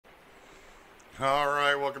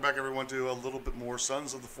Alright, welcome back everyone to a little bit more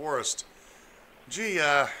Sons of the Forest. Gee,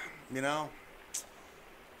 you know,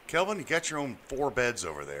 Kelvin, you got your own 4 beds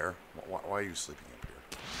over there. Why are you sleeping up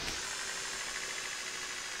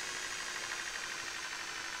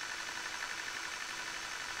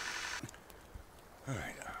here?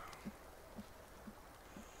 Alright.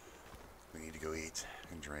 We need to go eat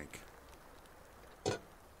and drink.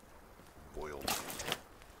 Boiled meat.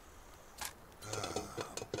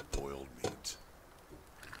 Boiled meat.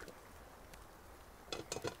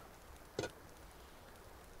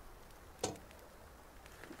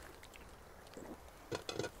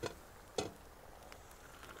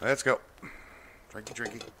 Let's go. Drinky,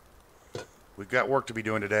 drinky. We've got work to be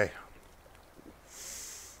doing today.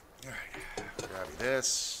 All right. Grab you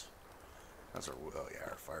this. How's our... Oh, yeah,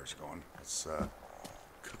 our fire's going. Let's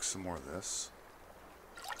cook some more of this.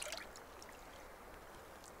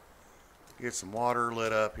 Get some water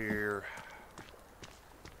lit up here.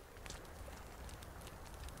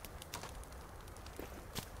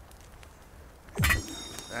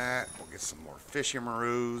 That. We'll get some more fishy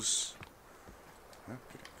maroos. Oh,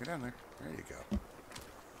 get down there. There you go.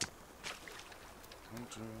 1,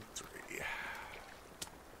 2, 3.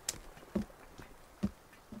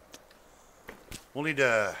 We'll need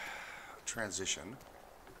to transition.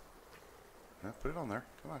 Put it on there.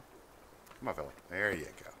 Come on. Come on, fella. There you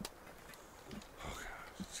go. Oh,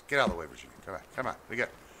 just get out of the way, Virginia. Come on. Come on. We got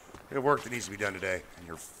work that needs to be done today. And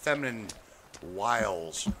your feminine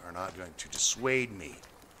wiles are not going to dissuade me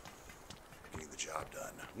from getting the job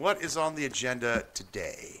done. What is on the agenda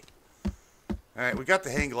today? All right, we got the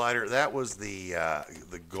hang glider. That was the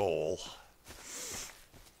goal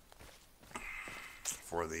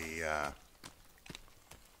for the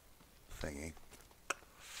thingy.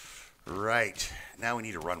 Right, now we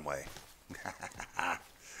need a runway.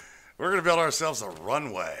 We're going to build ourselves a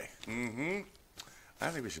runway. I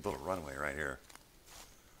think we should build a runway right here,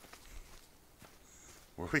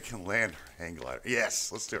 where we can land our hang glider.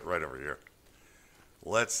 Yes, let's do it right over here.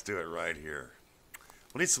 Let's do it right here.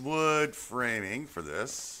 We'll need some wood framing for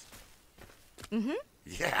this.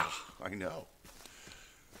 Yeah, I know.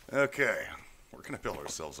 Okay, we're going to build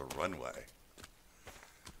ourselves a runway.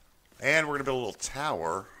 And we're going to build a little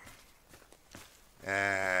tower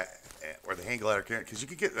where the hang glider can... Because you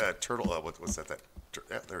can get a turtle... what's that?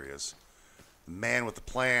 There he is. The man with the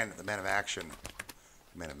plan, the man of action,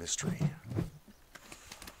 the man of mystery.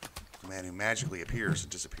 The man who magically appears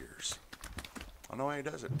and disappears. I don't know why he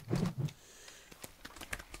does it.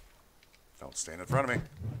 Don't stand in front of me.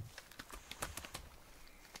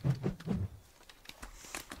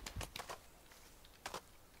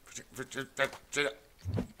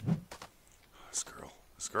 This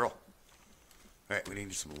girl. All right, we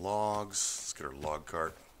need some logs. Let's get our log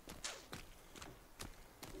cart.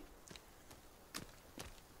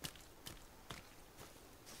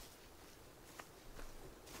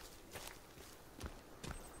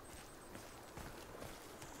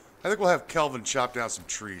 I think we'll have Kelvin chop down some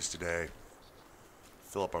trees today.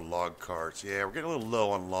 Fill up our log carts. Yeah, we're getting a little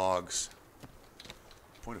low on logs.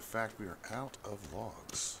 Point of fact, we are out of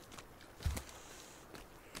logs.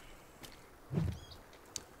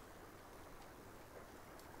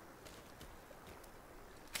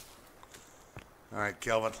 All right,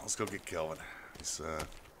 Kelvin. Let's go get Kelvin. He's over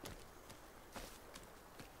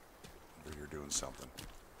here doing something.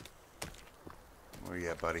 Where you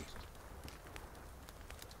at, buddy?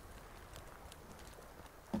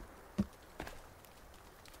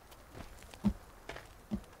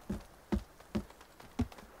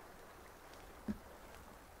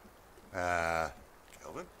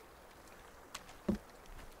 Kelvin?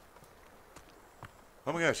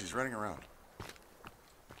 Oh my gosh, he's running around.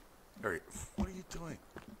 What are you doing?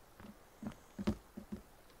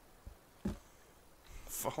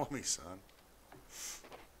 Follow me, son.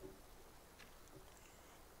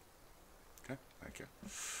 Okay, thank you.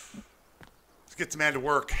 Let's get the man to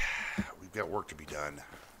work. We've got work to be done.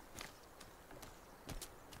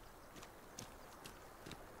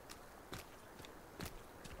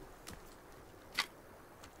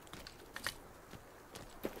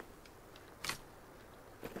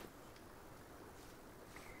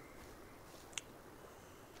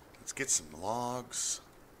 Let's get some logs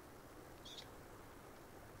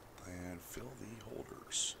and fill the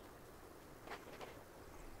holders.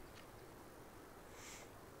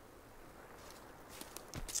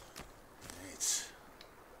 Right.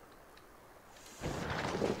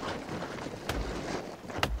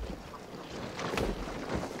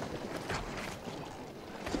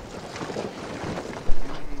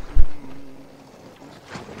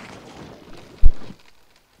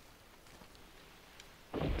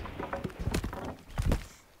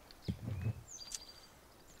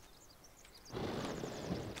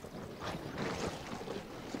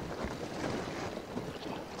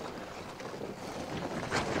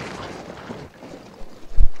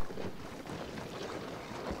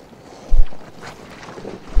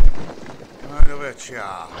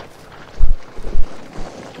 Cha.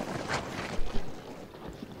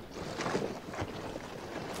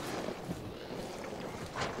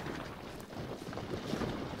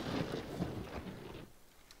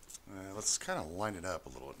 Let's kind of line it up a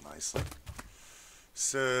little bit nicely.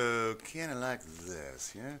 So, kind of like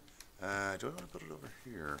this, yeah? Do I want to put it over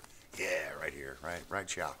here? Yeah, right here, right,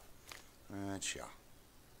 cha. Cha.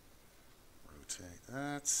 Rotate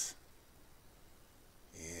that.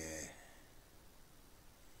 Yeah.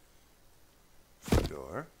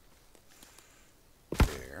 Door.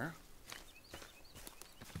 There.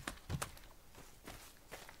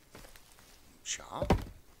 Cha.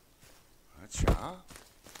 Cha.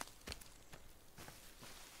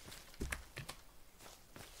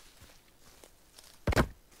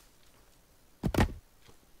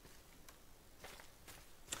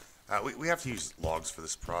 We have to use logs for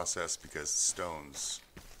this process because stones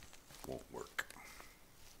won't work.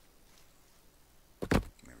 There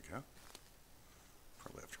we go.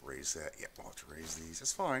 Probably have to raise that. Yep, we'll have to raise these.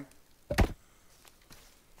 That's fine.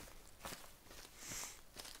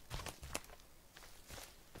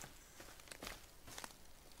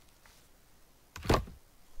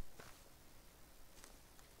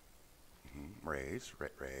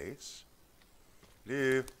 Raise.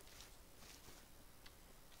 Do.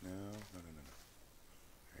 No.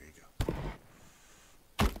 There you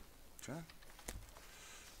go. Okay.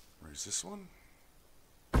 Where's this one?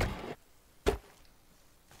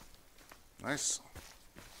 Nice.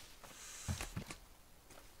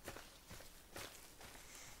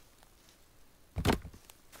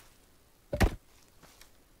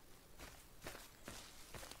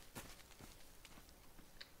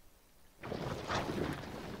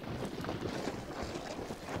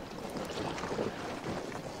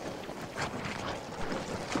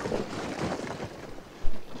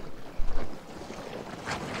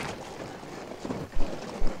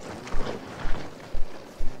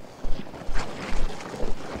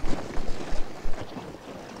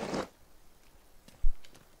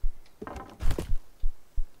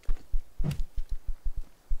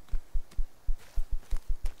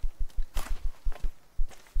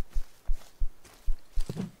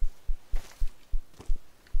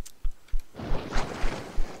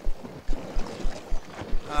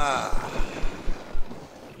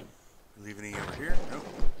 Leave any over here? Nope.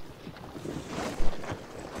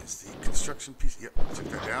 Is the construction piece? Yep, took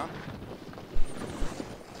that down.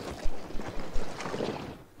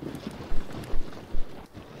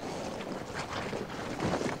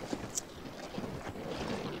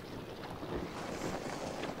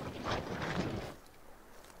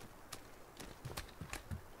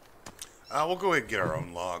 We'll go ahead and get our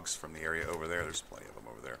own logs from the area over there. There's plenty of them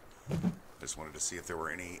over there. I just wanted to see if there were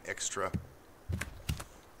any extra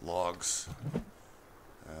logs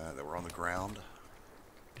that were on the ground.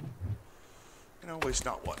 You know, waste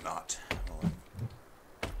not, what not.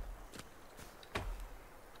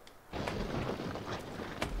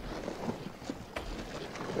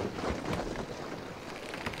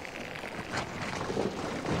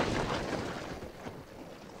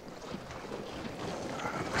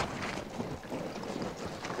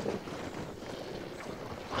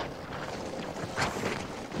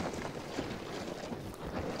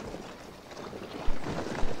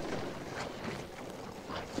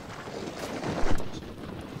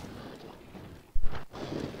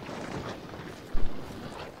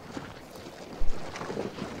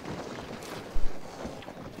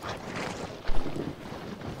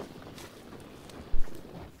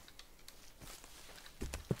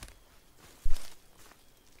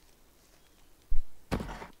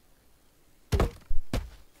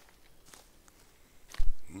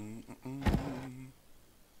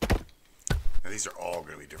 Now these are all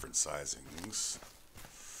going to be different sizings,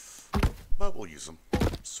 but we'll use them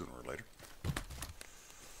sooner or later.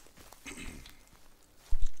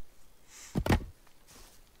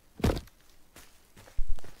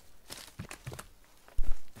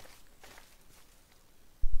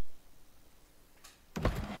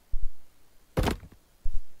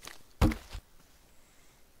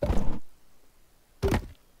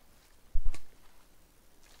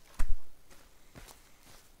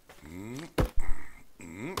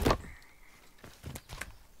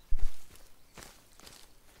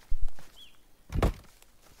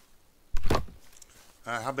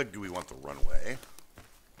 How big do we want the runway?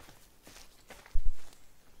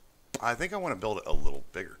 I think I want to build it a little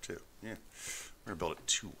bigger too. Yeah, we're going to build it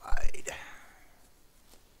too wide.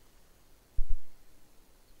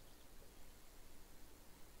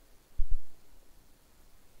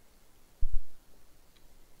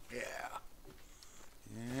 Yeah.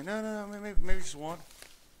 Yeah, no, maybe just one.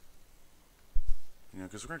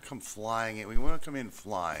 because we're going to come flying in. We want to come in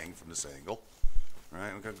flying from this angle.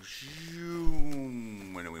 Right? We're going to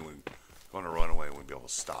zoom. And then we would go on a runaway and we'd be able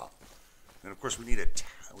to stop. And of course, we need a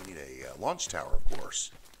launch tower, of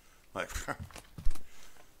course. Like,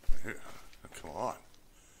 come on.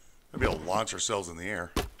 We'll be able to launch ourselves in the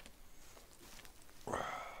air.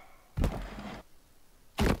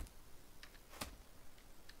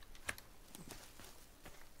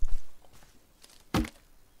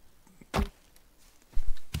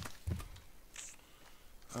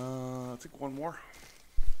 I think one more.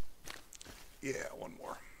 Yeah, one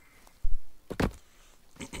more.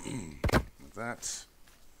 With that,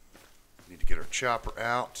 we need to get our chopper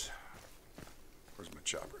out. Where's my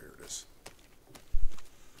chopper? Here it is.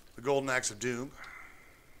 The Golden Axe of Doom.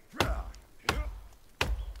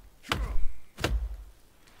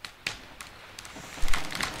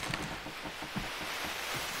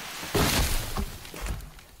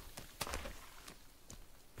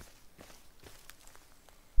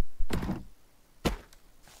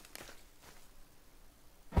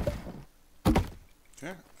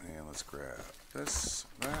 Okay, and let's grab this,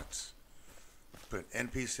 that, put an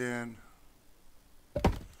end piece in,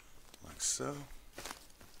 like so,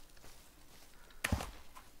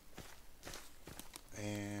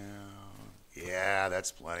 and yeah,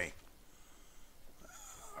 that's plenty.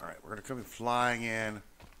 All right, we're gonna come in flying in.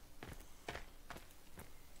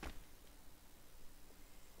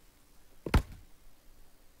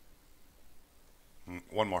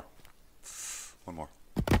 One more. One more.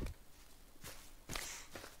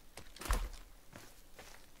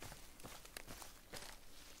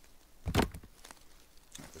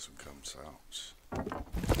 This one comes out,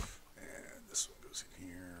 and this one goes in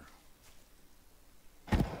here.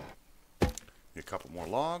 Get a couple more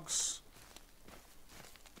logs.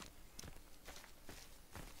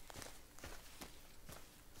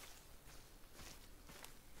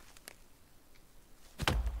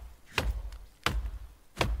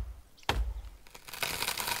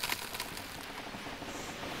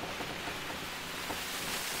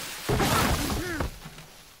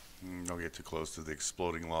 Don't get too close to the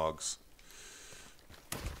exploding logs.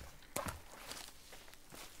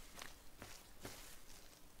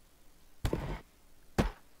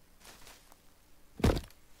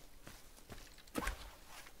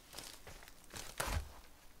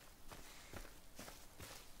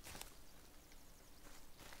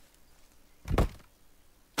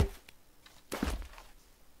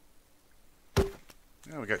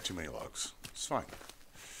 Yeah, we got too many logs. It's fine.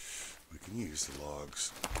 We can use the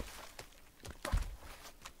logs.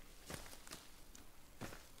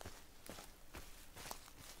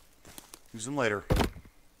 Use them later.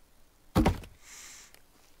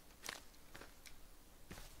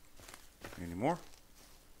 Any more?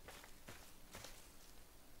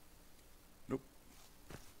 Nope.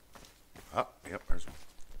 Ah, yep, there's one.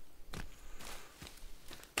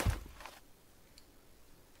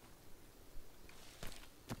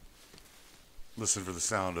 Listen for the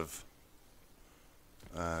sound of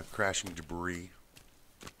crashing debris.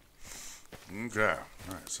 Okay.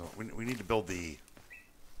 All right, so we need to build the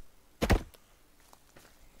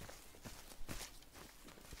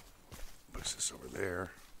push this over there.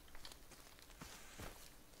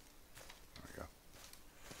 There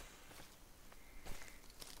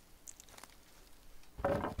we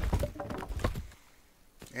go.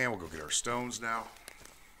 And we'll go get our stones now.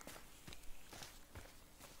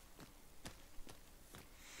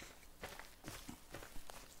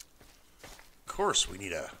 Of course, we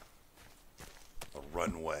need a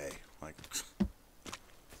runway. Like,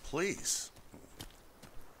 please.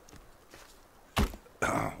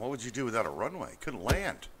 What would you do without a runway? Couldn't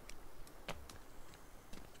land.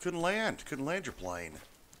 Couldn't land. Couldn't land your plane.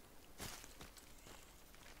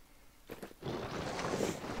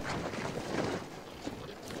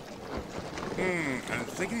 And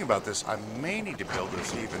thinking about this, I may need to build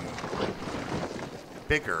this even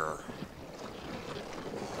bigger.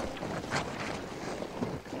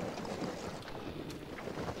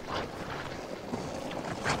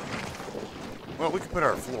 Well, we could put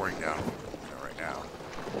our flooring down right now.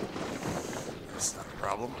 That's not a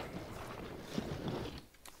problem.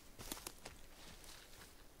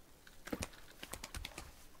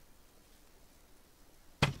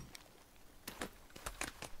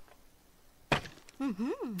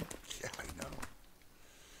 Yeah, I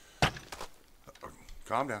know.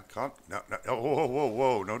 Calm down. No.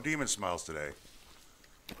 Whoa. No demon smiles today.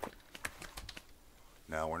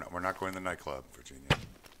 No, we're not going to the nightclub, Virginia.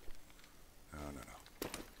 No.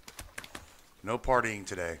 No partying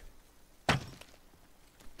today.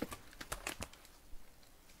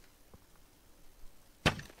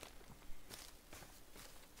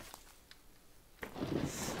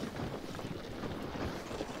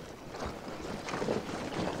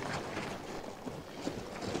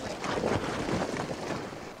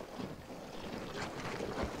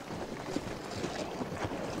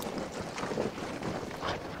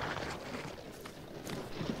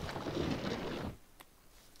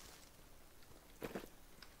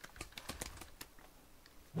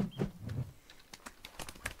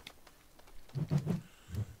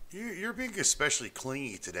 You're being especially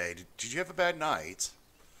clingy today. Did you have a bad night?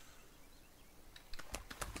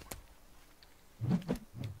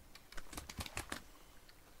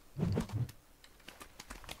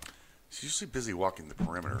 She's usually busy walking the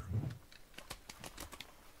perimeter.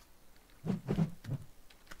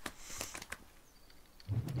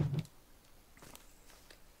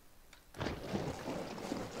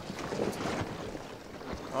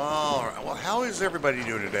 All right. Well, how is everybody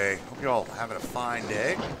doing today? Hope you all having a fine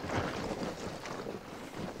day.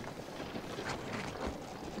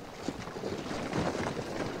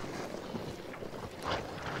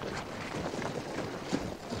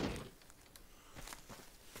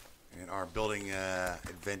 In our building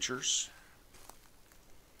adventures.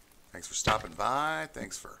 Thanks for stopping by.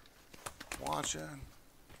 Thanks for watching.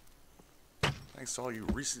 Thanks to all you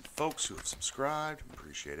recent folks who have subscribed.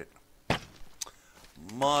 Appreciate it.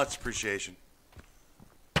 Much appreciation.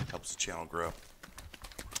 Helps the channel grow.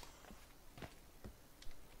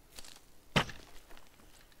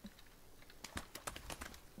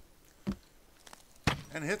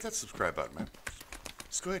 And hit that subscribe button, man.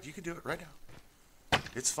 Just go ahead. You can do it right now.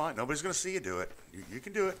 It's fine. Nobody's going to see you do it. You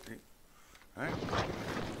can do it. All right?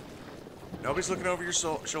 Nobody's looking over your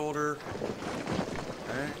shoulder.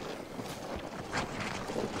 All right?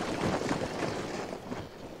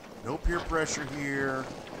 No peer pressure here.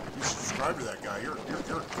 You subscribe to that guy. You're a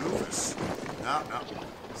goofus. No.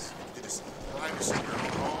 You just privacy in your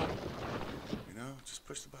own home. You know, just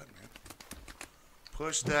push the button, man.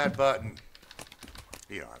 Push that button.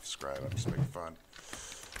 You don't have to subscribe. I'm just making fun.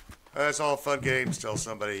 That's all fun games till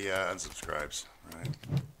somebody unsubscribes. Right?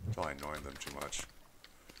 Until I annoy them too much.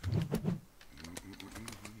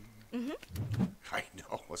 I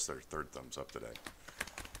know. What's their third thumbs up today?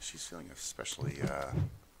 She's feeling especially.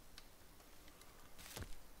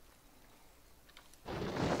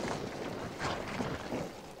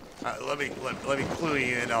 Let me clue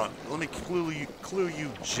you in on. Let me clue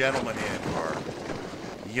you gentlemen in who are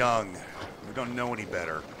young. We don't know any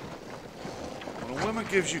better. When a woman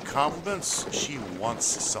gives you compliments, she wants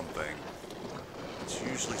something. It's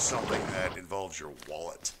usually something that involves your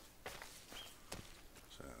wallet.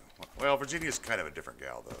 So, well, Virginia's kind of a different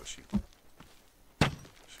gal, though. She's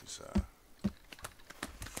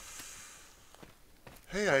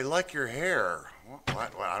hey, I like your hair.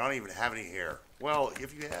 What? I don't even have any hair. Well,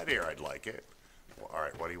 if you had hair, I'd like it. Well, all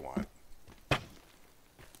right, what do you want?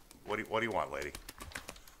 What do you want, lady?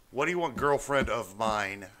 What do you want, girlfriend of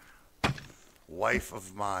mine? Wife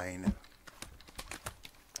of mine?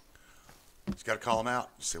 Just got to call him out.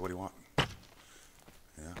 Say, what do you want?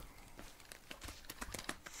 Yeah.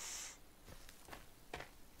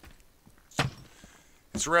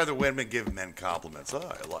 It's rather women give men compliments.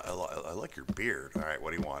 Oh, I like your beard. All right,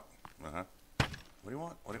 what do you want? Uh-huh. What do you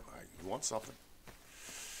want? You want something?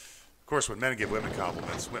 Of course, when men give women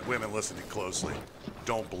compliments, women listening closely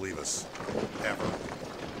don't believe us, ever.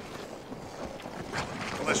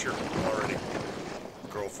 Unless you're already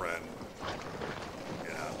girlfriend, you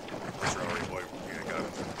know, unless you're already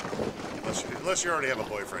unless you already have a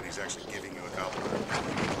boyfriend, he's actually giving you a compliment.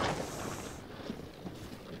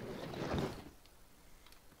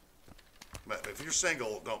 But if you're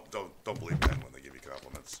single, don't believe men when they give you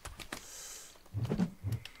compliments.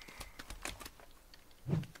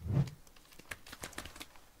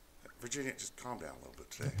 Virginia, just calm down a little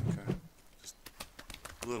bit today, okay? Just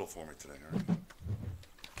a little for me today, all right?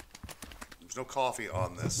 There's no coffee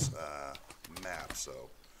on this map, so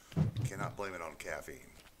you cannot blame it on caffeine.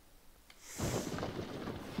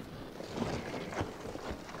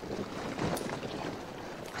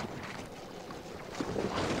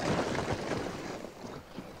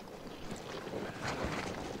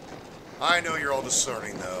 I know you're all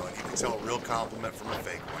discerning, though, and you can tell a real compliment from a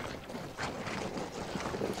fake one.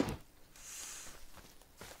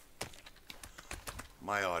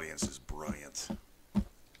 My audience is brilliant. I'll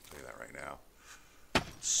tell you that right now.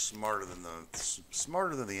 Smarter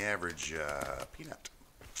than the average peanut.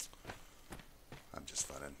 I'm just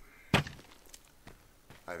funning.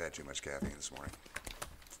 I've had too much caffeine this morning.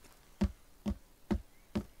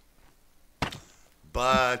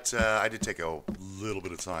 But I did take a little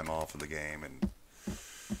bit of time off in the game, and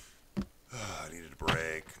I needed a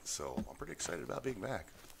break. So I'm pretty excited about being back.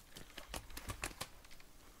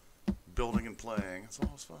 Building and playing. It's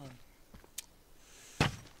always fun.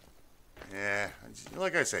 Yeah,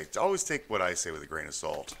 like I say, always take what I say with a grain of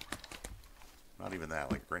salt. Not even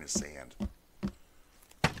that, like a grain of sand.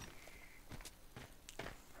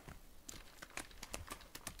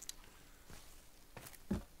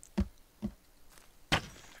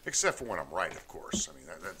 Except for when I'm right, of course. I mean,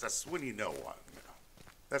 that's when you know what. You know.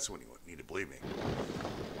 That's when you need to believe me.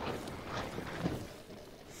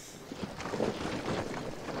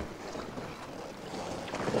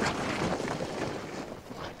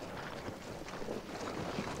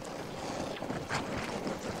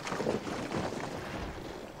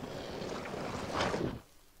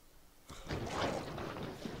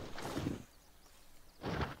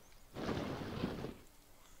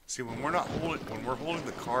 See, when we're holding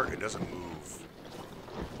the cart, it doesn't move.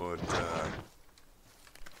 But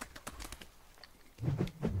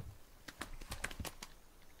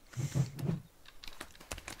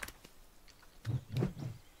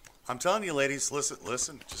I'm telling you, ladies, listen,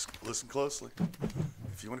 just listen closely.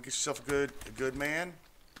 If you want to get yourself a good man,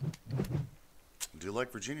 do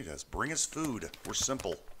like Virginia does. Bring us food. We're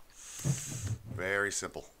simple, very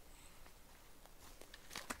simple.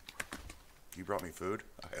 You brought me food.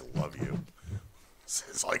 I love you.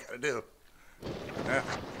 That's all you gotta do. Yeah.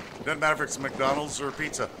 Doesn't matter if it's McDonald's or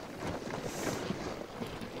pizza.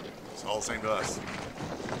 It's all the same to us.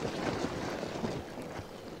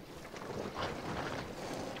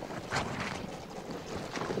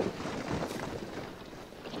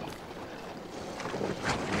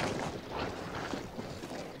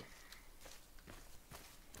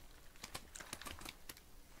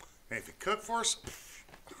 Hey, if you cook for us,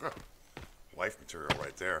 wife material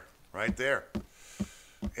right there. Right there.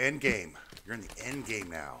 End game. You're in the end game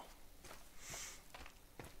now.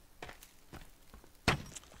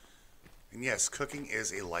 And yes, cooking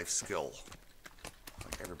is a life skill.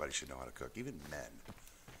 Like everybody should know how to cook, even men.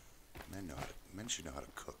 Men should know how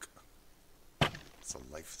to cook.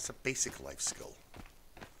 It's a basic life skill.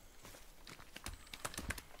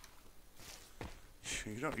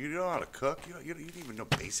 You don't know how to cook? You don't even know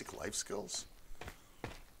basic life skills?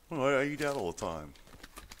 Well, I eat out all the time.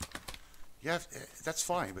 Yeah, that's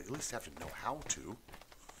fine, but at least you have to know how to.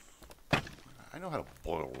 I know how to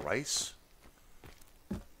boil rice.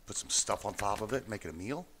 Put some stuff on top of it, make it a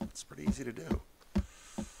meal. It's pretty easy to do.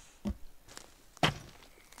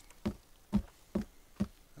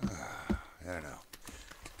 I don't know.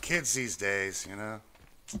 Kids these days, you know.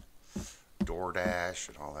 DoorDash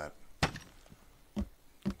and all that.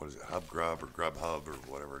 What is it, HubGrub or Grubhub or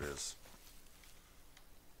whatever it is.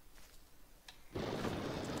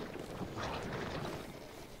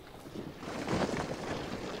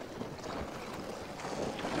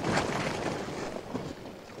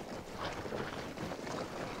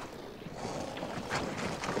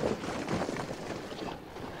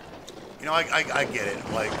 You know, I get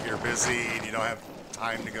it. Like, you're busy and you don't have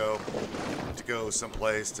time to go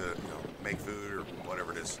someplace to, make food or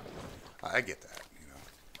whatever it is. I get that,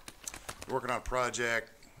 You're working on a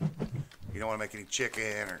project, you don't want to make any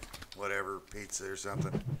chicken or whatever, pizza or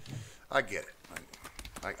something. I get it.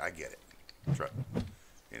 I get it. Try,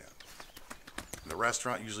 the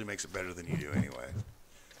restaurant usually makes it better than you do anyway.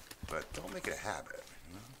 But don't make it a habit,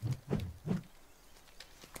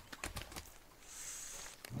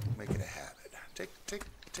 Make it a habit.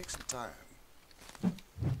 Take some time.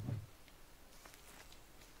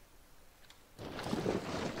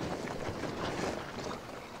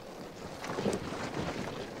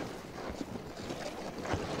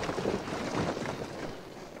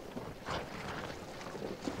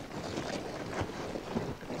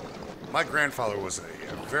 My grandfather was a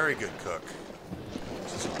very good cook.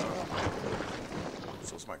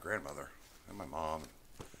 So was my grandmother and my mom.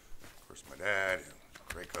 Of course, my dad,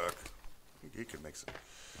 great cook. He could make some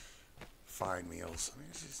fine meals. I mean,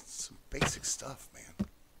 it's just some basic stuff, man.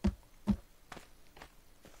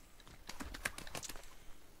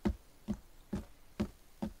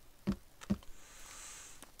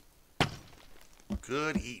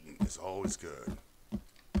 Good eating is always good.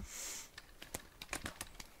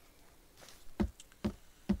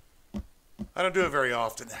 I don't do it very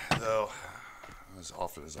often, though, as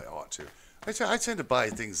often as I ought to. I tend to buy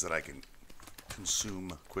things that I can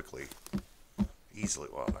consume quickly, easily.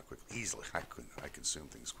 Well, not quickly, easily. I consume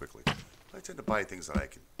things quickly. I tend to buy things that I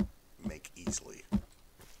can make easily.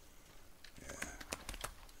 Yeah.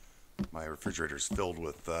 My refrigerator's filled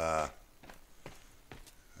with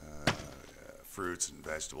fruits and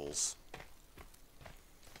vegetables.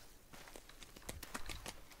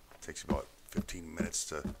 Takes about 15 minutes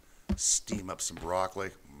to steam up some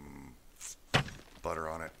broccoli, butter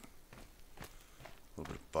on it, a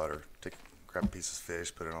little bit of butter, grab a piece of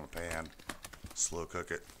fish, put it on a pan, slow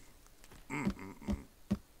cook it,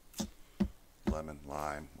 lemon,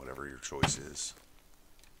 lime, whatever your choice is.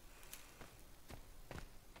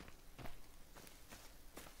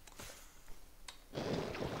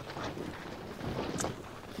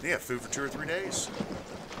 Yeah, food for 2 or 3 days.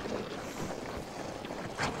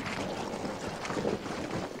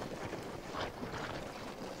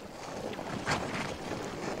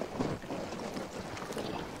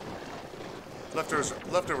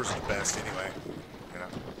 Leftovers are the best anyway. You know.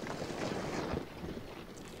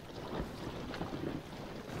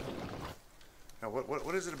 Now,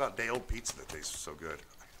 what is it about day-old pizza that tastes so good?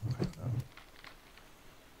 I don't know.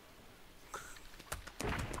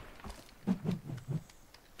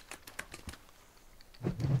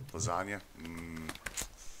 Lasagna.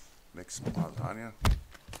 Mixed lasagna.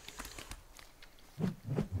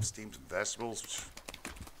 Steamed vegetables.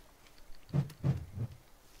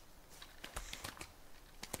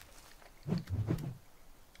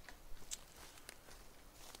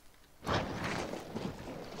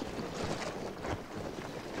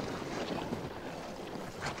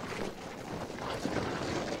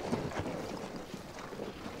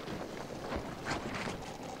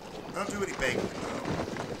 I don't do any baking,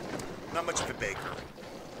 though. Not much of a baker.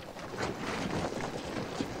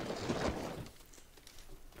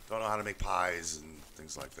 Don't know how to make pies and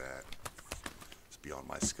things like that. It's beyond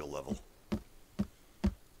my skill level.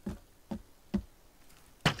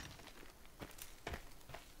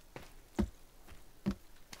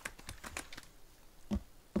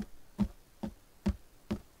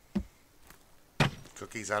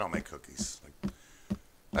 Cookies? I don't make cookies. Like,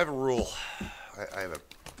 I have a rule. I have an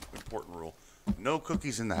important rule. No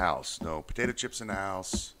cookies in the house. No potato chips in the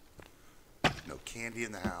house. No candy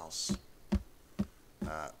in the house.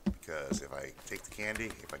 Because if I take the candy,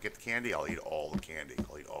 if I get the candy, I'll eat all the candy.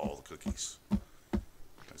 I'll eat all the cookies.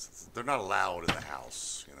 They're not allowed in the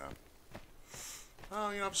house, you know. Oh,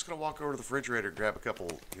 you know, I'm just going to walk over to the refrigerator, grab a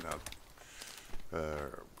couple, you know,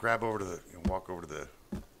 walk over to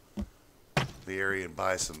the area and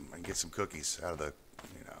buy some, and get some cookies out of the,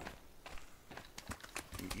 you know.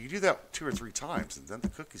 You do that 2 or 3 times, and then the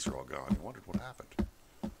cookies are all gone. You wondered what happened.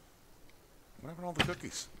 What happened to all the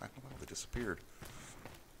cookies? I don't know. They disappeared.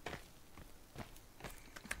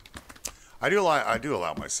 I do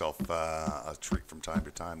allow myself a treat from time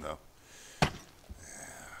to time, though. Yeah,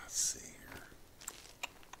 let's see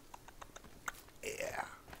here. Yeah.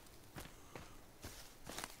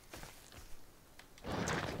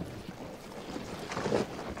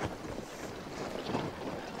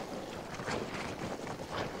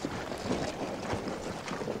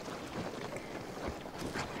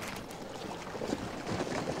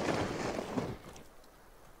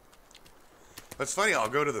 It's funny, I'll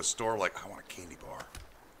go to the store like, I want a candy bar,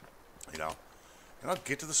 you know, and I'll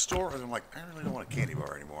get to the store and I'm like, I really don't want a candy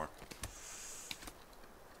bar anymore.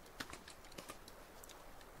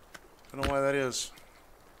 I don't know why that is.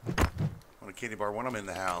 I want a candy bar when I'm in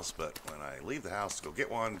the house, but when I leave the house to go get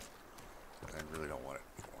one, I really don't want it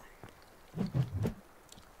anymore.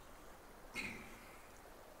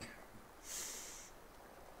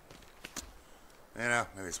 You know,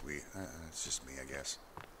 maybe it's just me, I guess.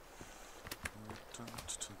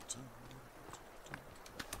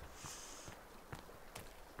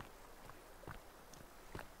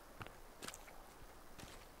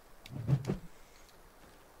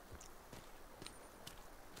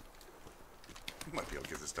 We might be able to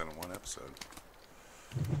get this done in one episode.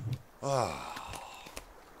 Oh.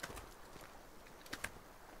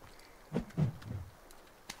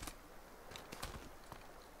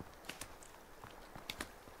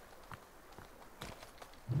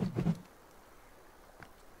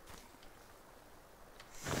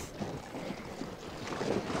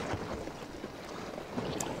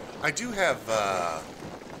 I do have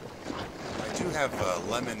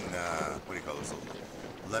lemon, what do you call those?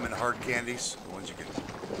 Lemon hard candies, the ones you can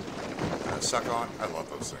suck on. I love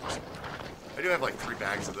those things. I do have like 3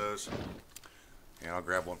 bags of those. And I'll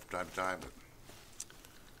grab one from time to time.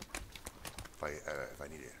 But if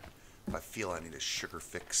I feel I need a sugar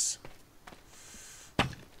fix.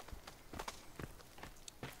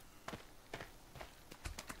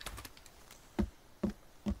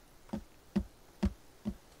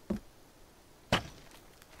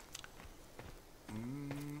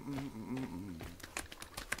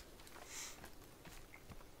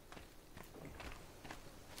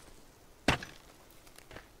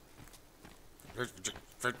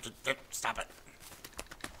 Stop it.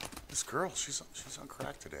 This girl, she's on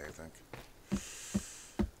crack today, I think.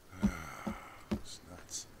 It's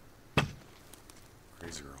nuts.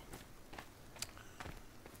 Crazy girl.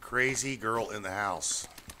 Crazy girl in the house.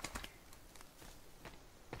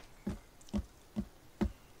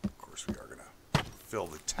 Of course, we are going to fill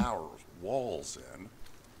the tower's walls in.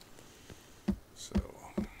 So,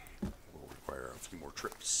 we'll require a few more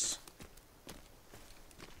trips.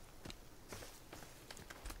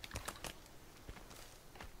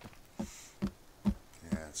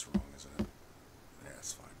 That's wrong, isn't it? Yeah,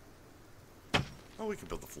 it's fine. Oh, we can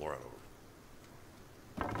build the floor out over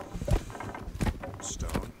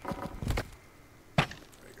stone.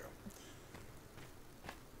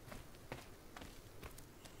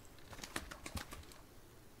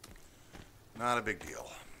 Not a big deal.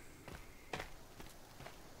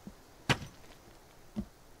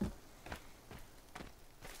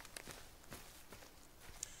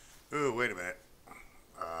 Ooh, wait a minute.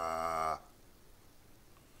 I'm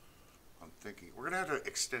thinking we're gonna have to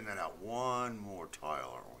extend that out one more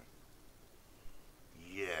tile, aren't we?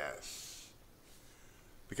 Yes.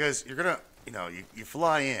 Because you're gonna, you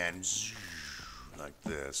fly in like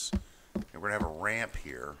this, and we're gonna have a ramp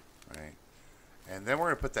here, right? And then we're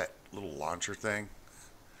gonna put that little launcher thing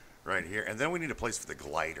right here, and then we need a place for the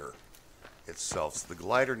glider itself. So the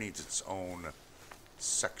glider needs its own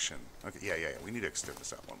section. Okay, yeah. We need to extend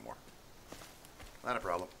this out one more. Not a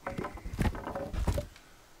problem. Not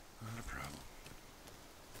a problem.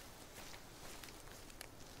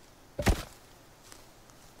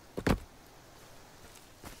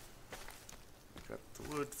 Got the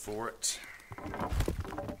wood for it.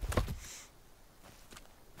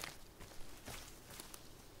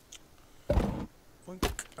 Blink.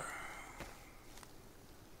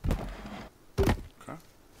 Okay.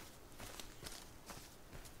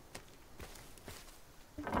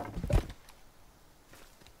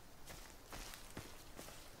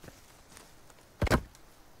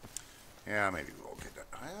 Yeah, maybe we won't get done.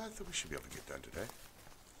 I think we should be able to get done today.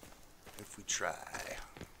 If we try.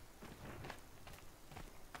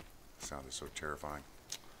 Sound is so terrifying.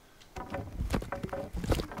 And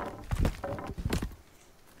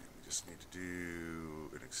we just need to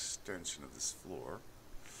do an extension of this floor.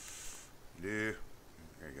 There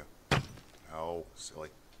you go. Oh, silly.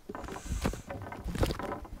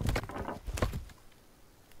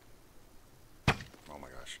 Oh my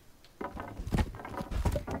gosh.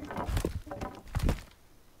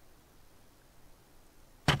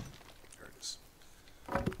 There it is.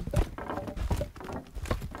 Okay.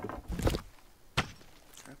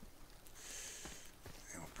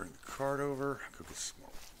 And we'll bring the cart over. Go get some more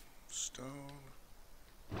stone.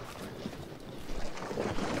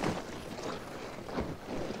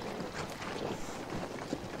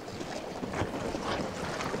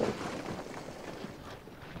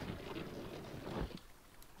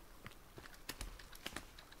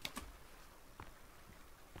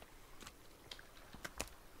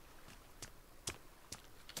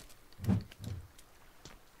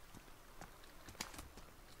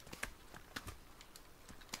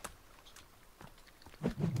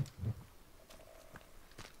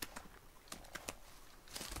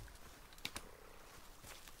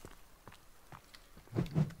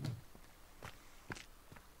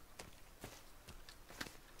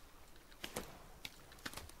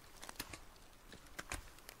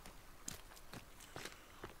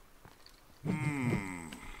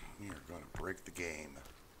 We are going to break the game.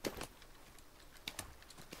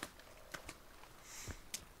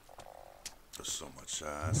 There's so much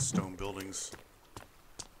stone buildings.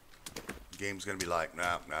 The game's going to be like,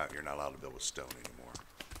 no, you're not allowed to build with stone anymore.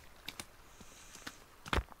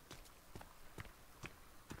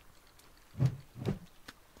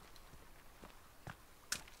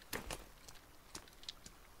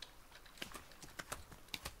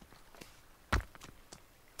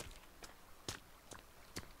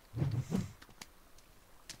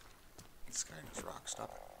 This guy knows rock.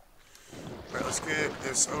 Stop it. All right, let's get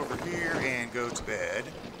this over here and go to bed.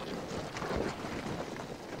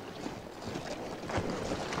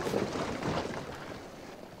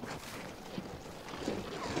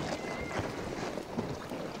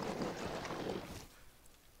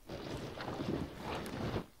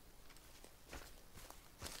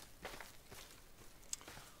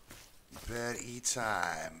 Bed-y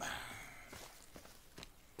time.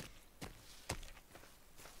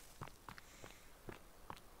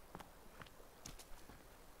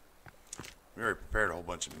 We already prepared a whole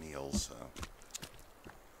bunch of meals, so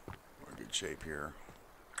we're in good shape here.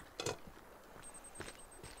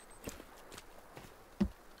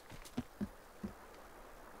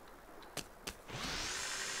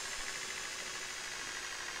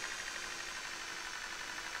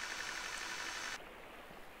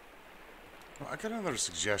 Well, I got another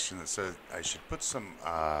suggestion that said I should put some,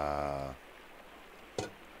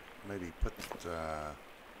 maybe put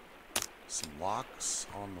some locks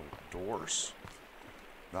on the doors.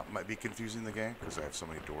 That might be confusing the game because I have so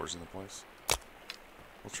many doors in the place.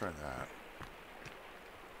 We'll try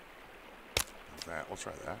that. We'll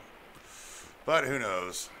try that. But who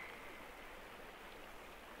knows?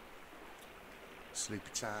 Sleepy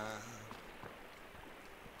time.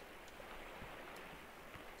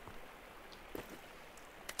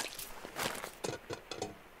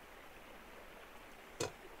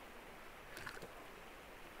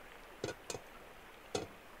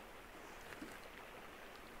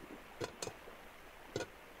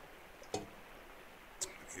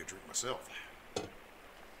 drink myself.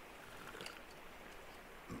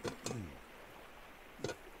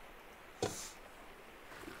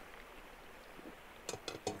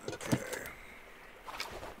 Okay.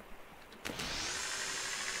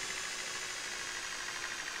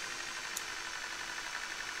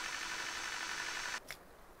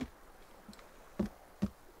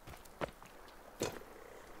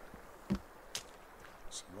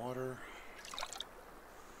 Some water.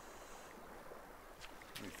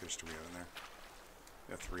 How many fish do we have in there?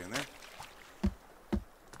 We got 3 in there.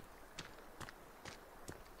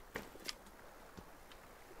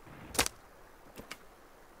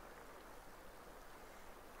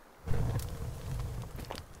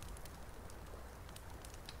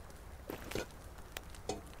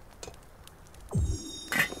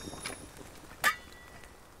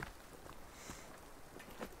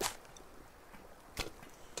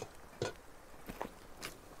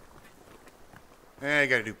 I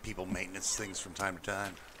gotta do people maintenance things from time to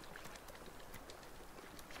time.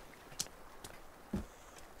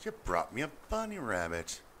 You brought me a bunny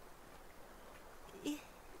rabbit.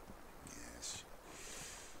 Yes.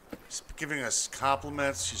 She's giving us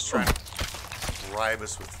compliments. She's trying to bribe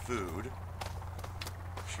us with food.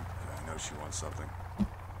 I know she wants something.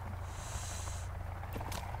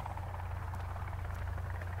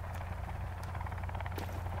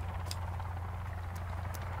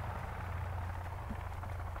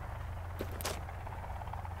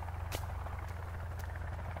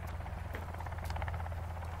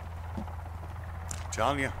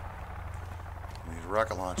 Telling you, we need a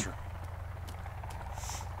rocket launcher.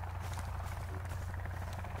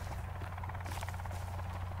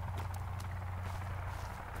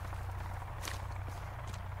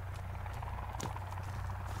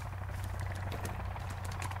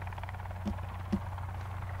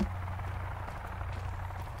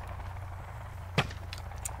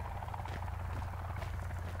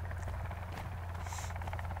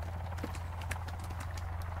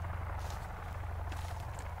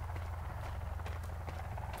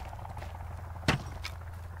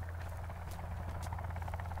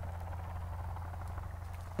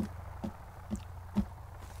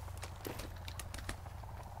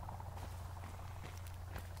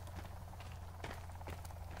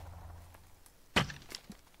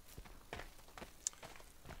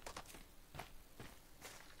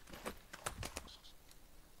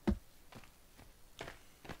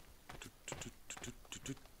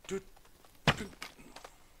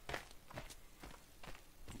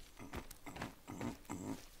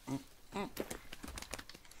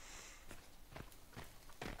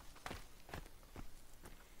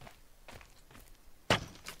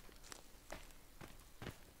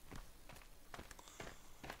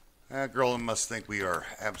 That girl must think we are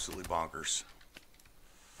absolutely bonkers.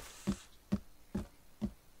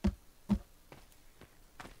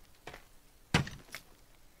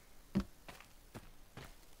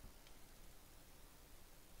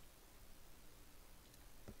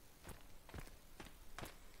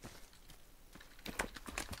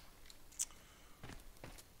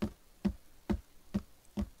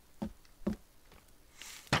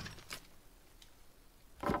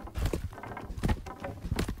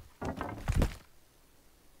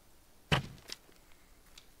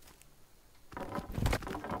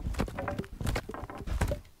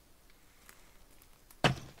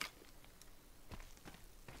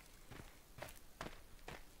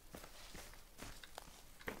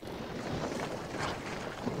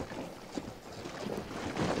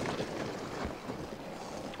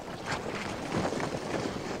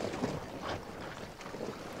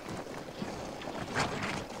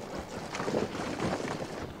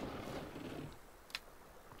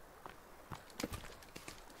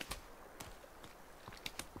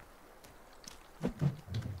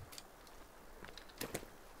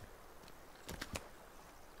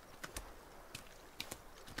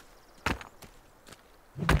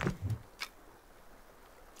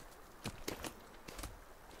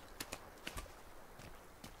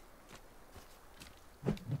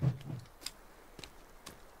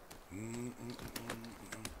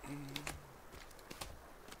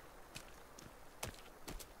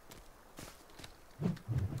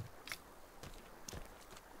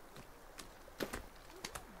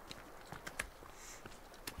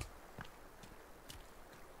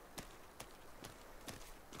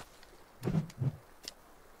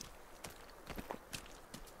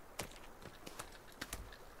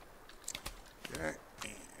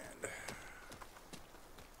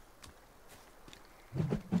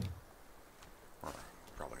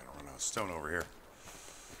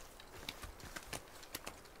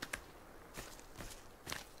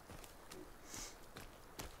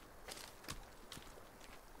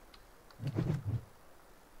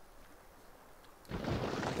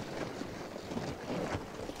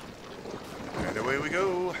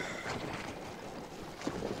 go.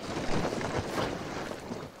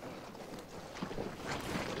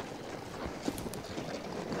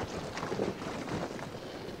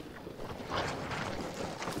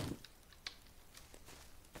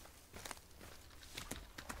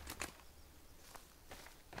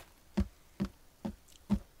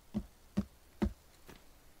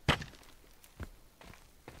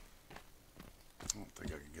 I don't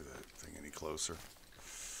think I can get that thing any closer.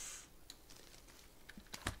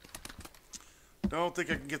 Don't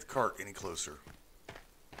think I can get the cart any closer.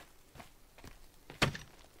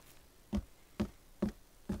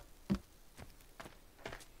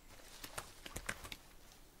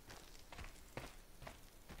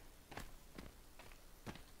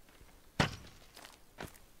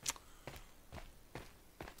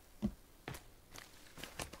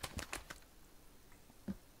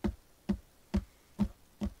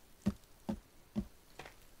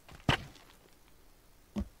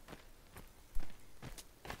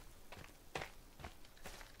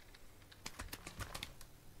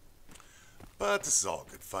 But this is all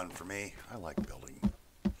good fun for me. I like building.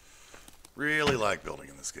 Really like building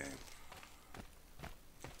in this game.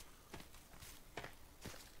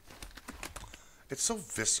 It's so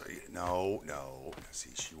visceral. No, no.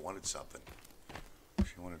 See, she wanted something.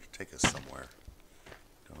 She wanted to take us somewhere.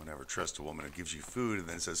 Don't ever trust a woman who gives you food and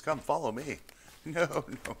then says, come follow me. No,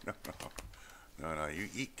 no, no, no. No, no. You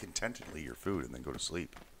eat contentedly your food and then go to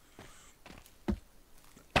sleep.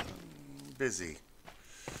 Busy.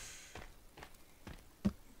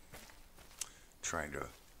 Trying to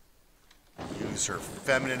use her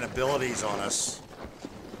feminine abilities on us.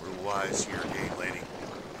 We're wise here, game lady.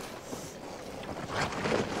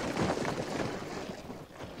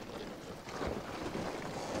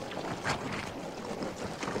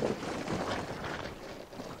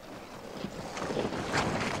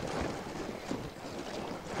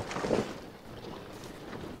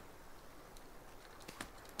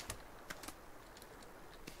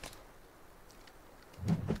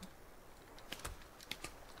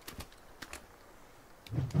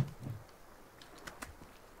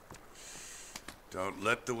 Don't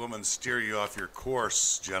let the woman steer you off your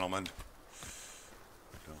course, gentlemen.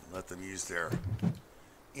 Don't let them use their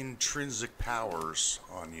intrinsic powers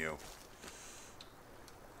on you.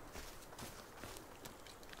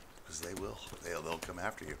 Because they will. They'll come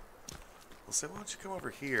after you. They'll say, why don't you come over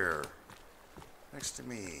here next to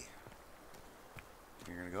me? And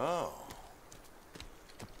you're going to go, oh,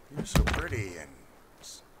 you're so pretty and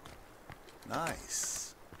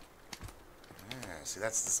nice. Yeah, see,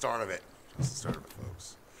 that's the start of it. That's the start of it,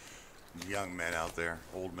 folks. Young men out there,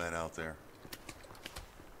 old men out there.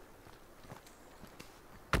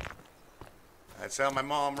 That's how my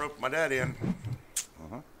mom roped my dad in.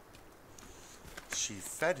 She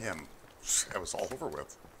fed him. That was all over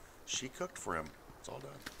with. She cooked for him. It's all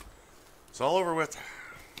done. It's all over with.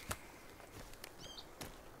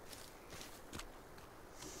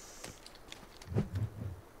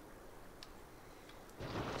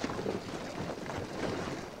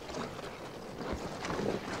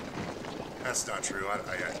 That's not true.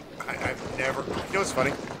 I've never... You know what's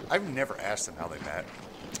funny? I've never asked them how they met.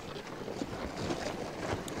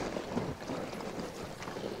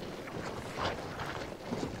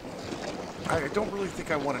 I don't really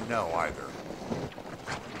think I want to know either.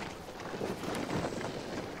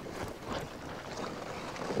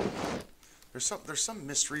 There's some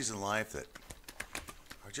mysteries in life that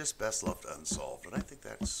are just best left unsolved, and I think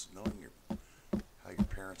that's knowing how your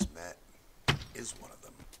parents met is one of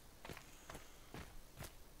them.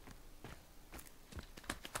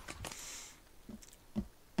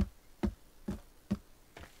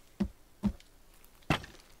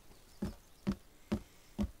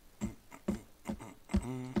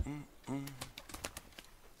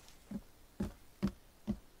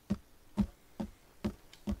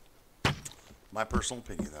 My personal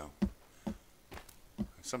opinion, though.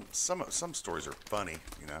 Some stories are funny,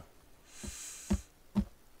 you know.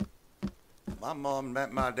 My mom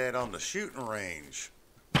met my dad on the shooting range.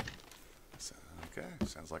 So, okay,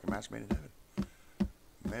 sounds like a match made in heaven.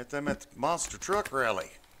 Met them at the monster truck rally.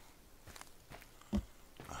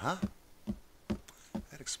 Uh-huh.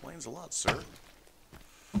 That explains a lot, sir.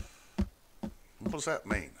 What does that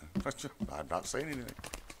mean? I'm not saying anything.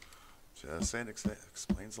 Just saying it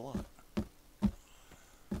explains a lot.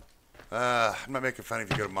 I'm not making fun if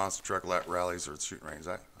you go to monster truck rallies or shooting ranges.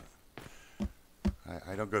 I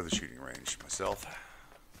don't go to the shooting range myself.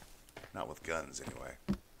 Not with guns, anyway.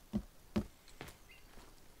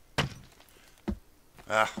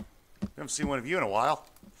 Haven't seen one of you in a while.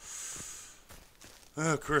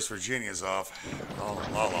 Oh, of course, Virginia's off.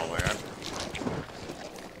 La La Land.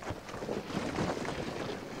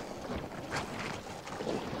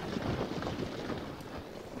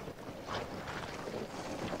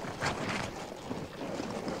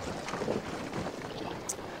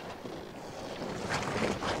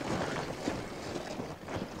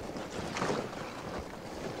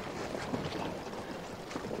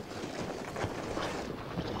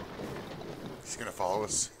 He's gonna follow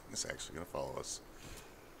us. He's actually gonna follow us.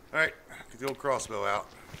 All right, get the old crossbow out.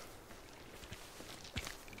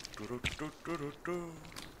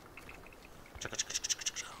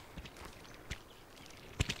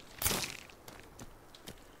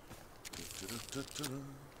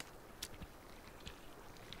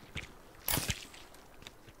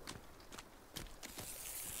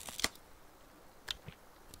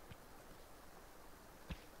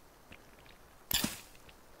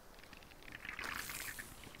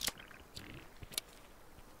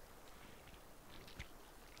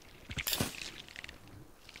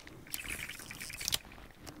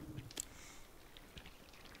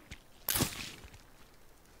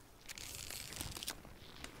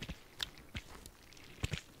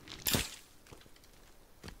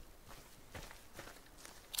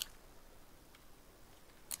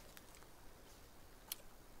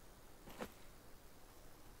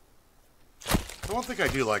 The one thing I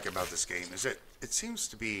do like about this game is that it seems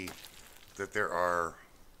to be that there are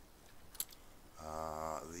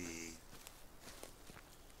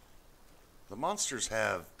the monsters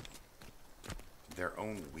have their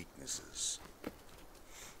own weaknesses,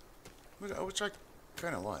 which I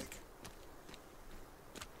kind of like.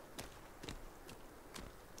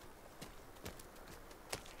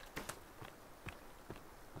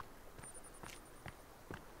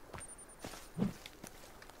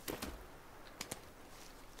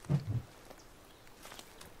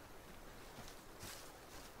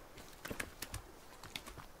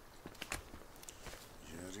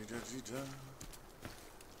 Da-dee-da-dee-da.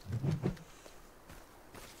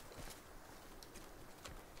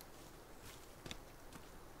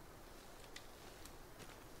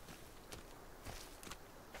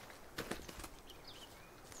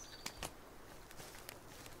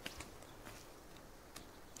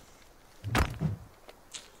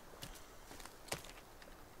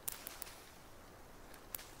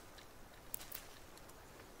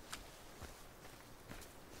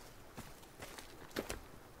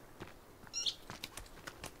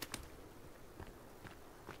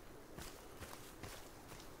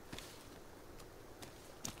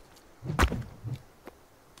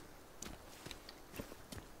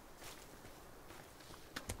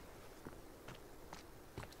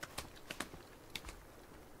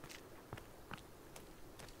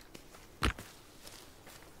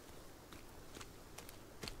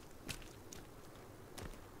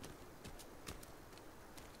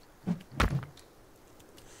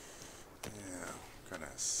 Kind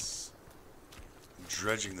of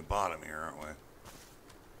dredging the bottom here, aren't we?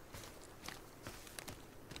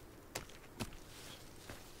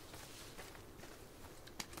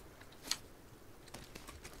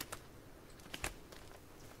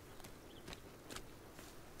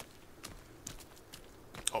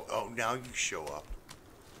 Oh, now you show up.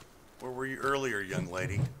 Where were you earlier, young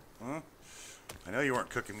lady? Huh? I know you weren't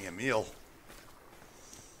cooking me a meal.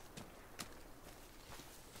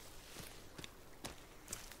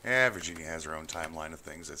 Yeah, Virginia has her own timeline of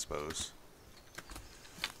things, I suppose.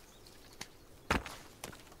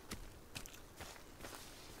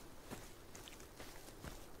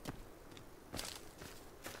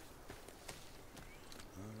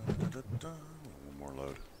 One more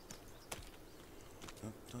load.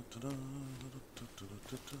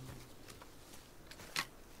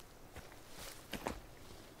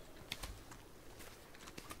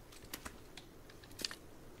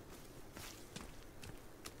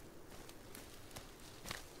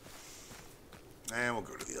 And we'll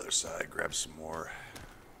go to the other side, grab some more.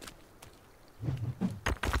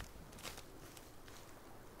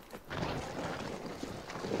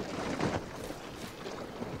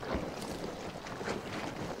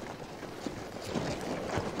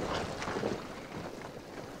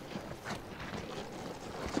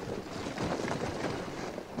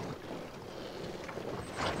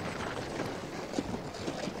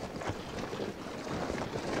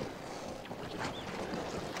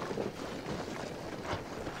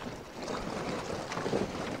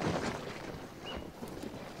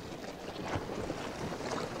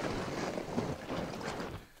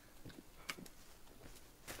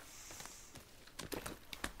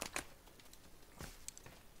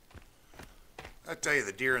 I tell you,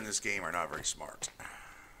 the deer in this game are not very smart.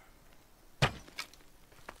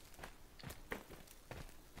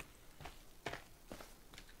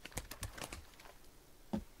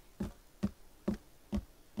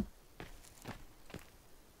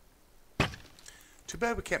 Too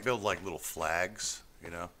bad we can't build like little flags, you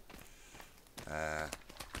know?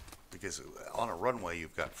 Because on a runway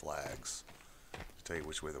you've got flags to tell you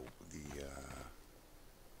which way the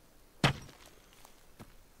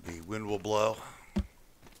wind will blow.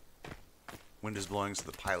 Wind is blowing so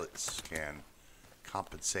the pilots can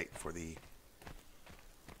compensate for the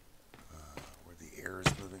where the air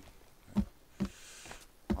is moving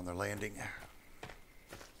on their landing.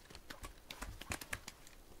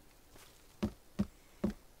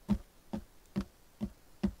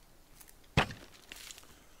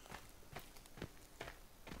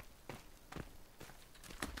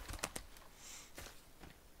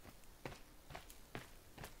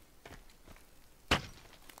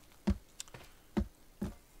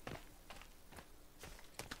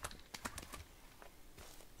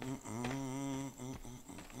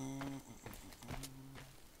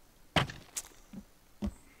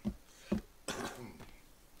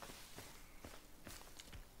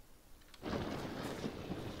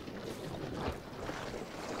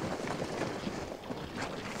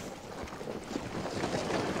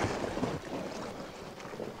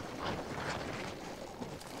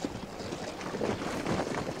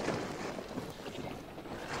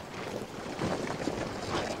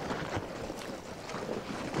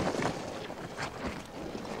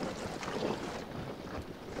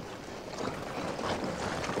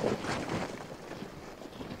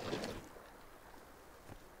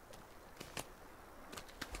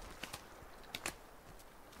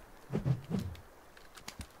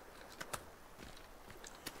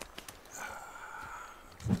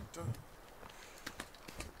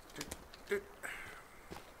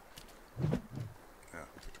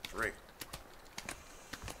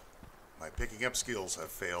 My picking up skills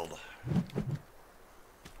have failed.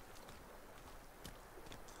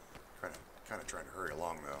 Kind of trying to hurry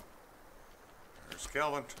along though. There's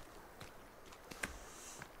Kelvin.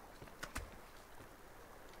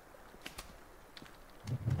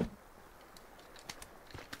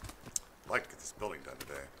 I'd like to get this building done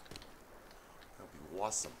today. That would be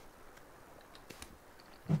awesome.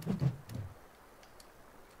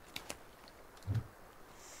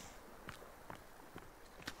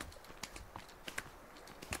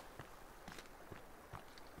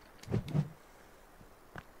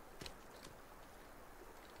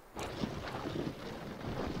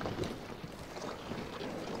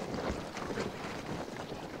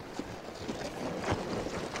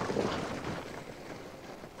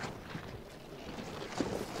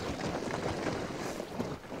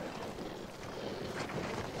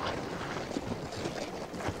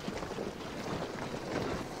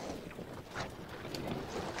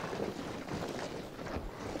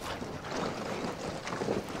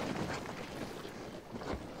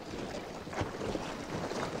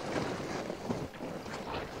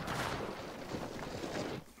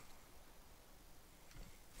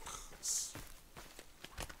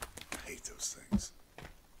 Those things.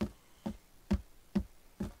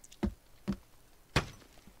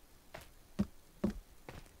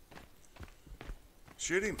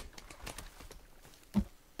 Shoot him.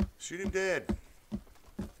 Shoot him dead.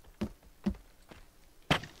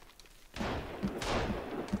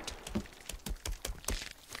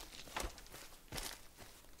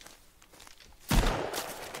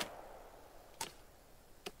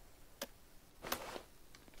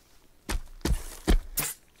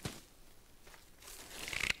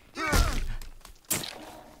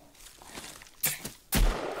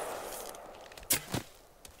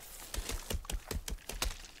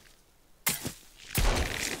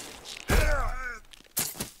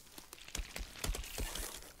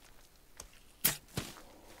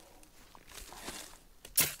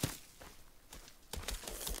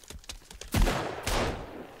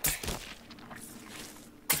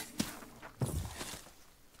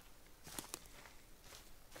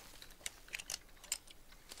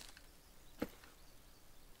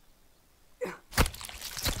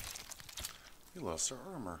 You lost her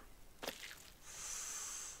armor.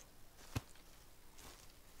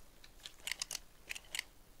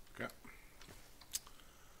 Okay.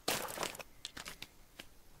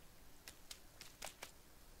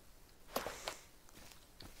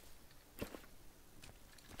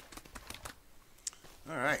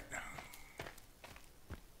 All right.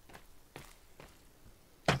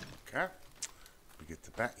 Okay. We get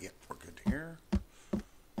the bat. Yep, we're good here.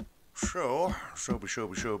 So, Shoby.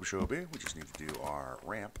 We just need to do our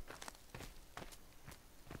ramp.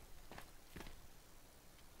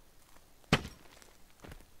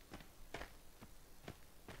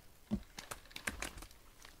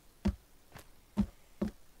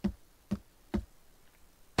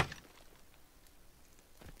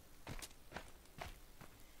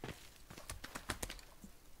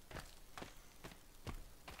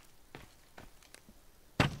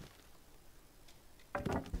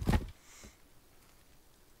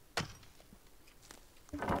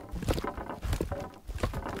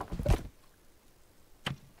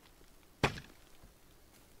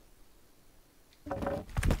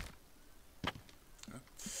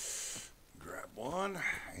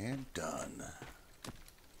 done.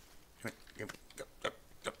 Give me.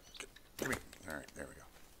 Give me. All right, there we go.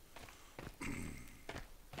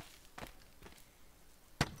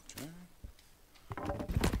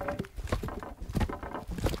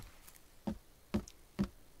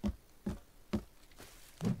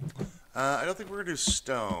 I don't think we're going to do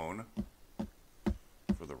stone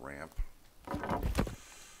for the ramp.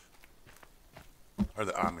 Or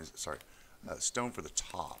sorry. Stone for the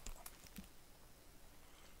top.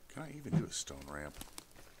 Can I even do a stone ramp?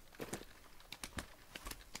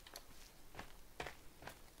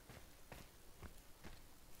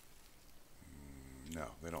 No,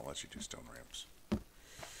 they don't let you do stone ramps.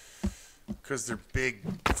 Because they're big,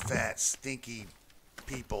 fat, stinky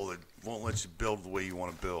people that won't let you build the way you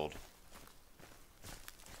want to build.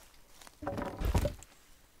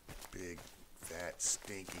 Big, fat,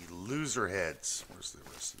 stinky loser heads. Where's the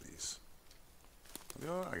rest of these?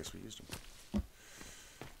 Oh, I guess we used them.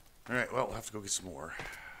 Alright, well, we'll have to go get some more.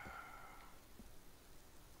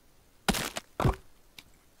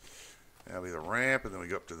 That'll be the ramp, and then we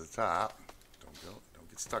go up to the top. Don't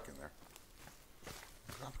get stuck in there.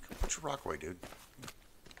 Put your rock away, dude.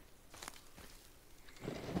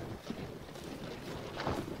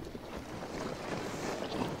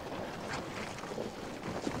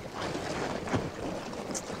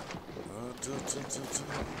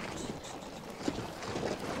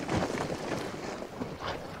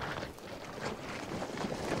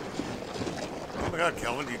 Oh my God,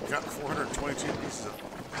 Kelvin, you got 422 pieces of.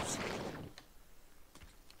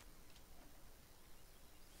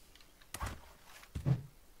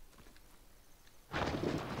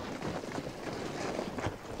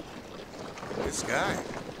 This guy.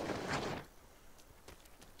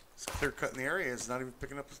 It's clear cutting the area. It's not even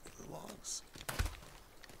picking up the logs.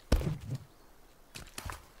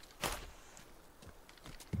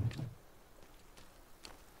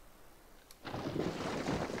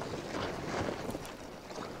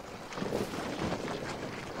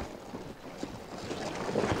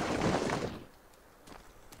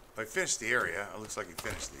 I finished the area. It looks like he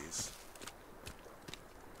finished these.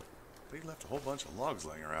 But he left a whole bunch of logs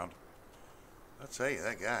laying around. I'll tell you,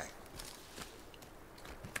 that guy.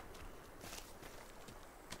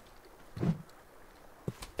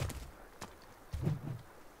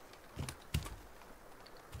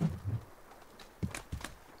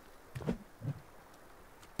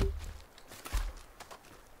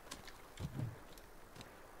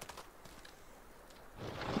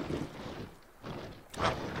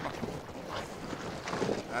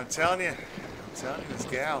 I'm telling you, this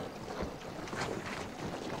gal.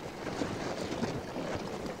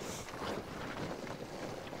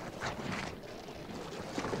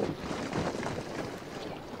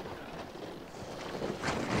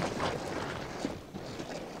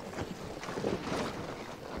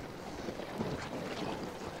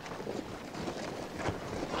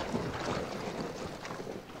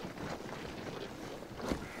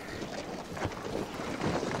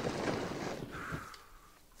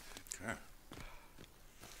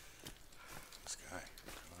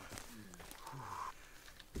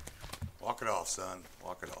 Walk it off, son.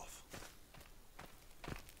 Walk it off.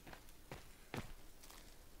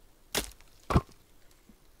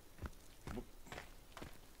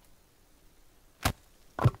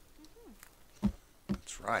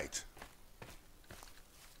 That's right.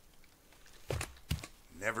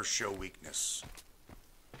 Never show weakness.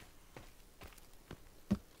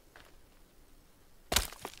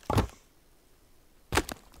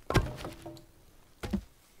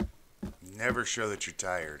 Never show that you're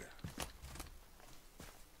tired.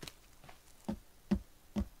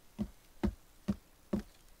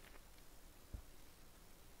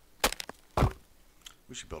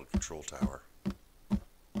 We should build a control tower.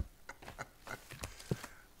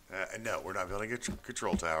 No, we're not building a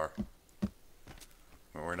control tower.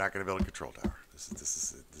 We're not going to build a control tower. This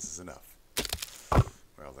is enough.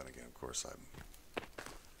 Well, then again, of course,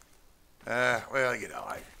 well, you know,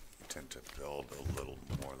 I tend to build a little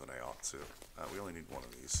more than I ought to. We only need one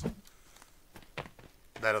of these.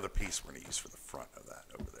 That other piece we're going to use for the front of that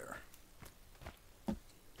over there.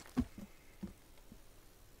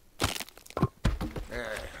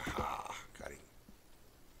 Got him.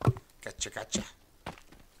 Gotcha.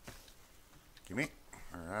 Give me.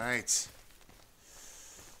 Alright.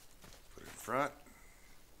 Put it in front.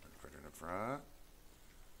 Put it in front.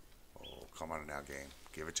 Oh, come on now, game.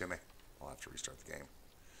 Give it to me. I'll have to restart the game.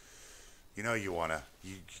 You know you want to.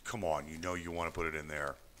 Come on. You know you want to put it in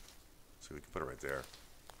there. So we can put it right there.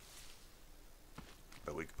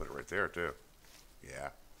 But we can put it right there, too. Yeah.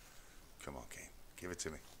 Come on, game. Give it to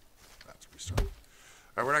me. I'll have to restart.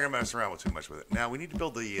 All right, we're not gonna mess around with too much with it. Now we need to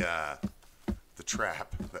build the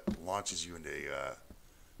trap that launches you into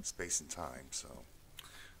space and time. So,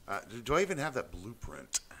 do I even have that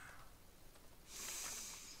blueprint?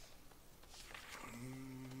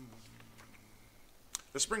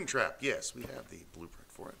 The spring trap. Yes, we have the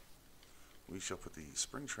blueprint for it. We shall put the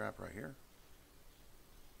spring trap right here.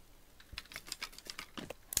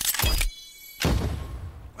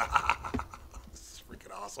 This is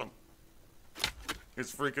freaking awesome.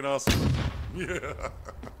 It's freaking awesome. Yeah.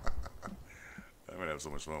 I'm gonna have so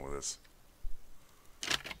much fun with this.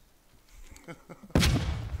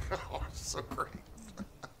 Oh, it's so great.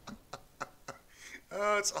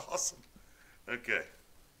 Oh, it's awesome. Okay.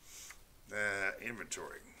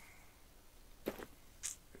 Inventory.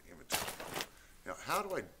 Inventory. Now, how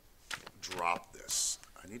do I drop this?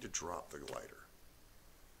 I need to drop the glider.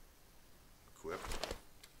 Equip.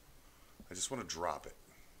 I just want to drop it.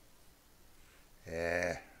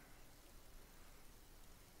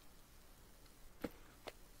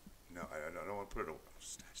 No, I don't want to put it away.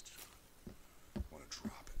 I want to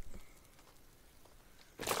drop it.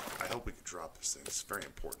 I hope we can drop this thing. It's very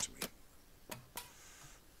important to me.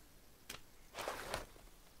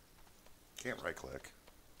 Can't right click.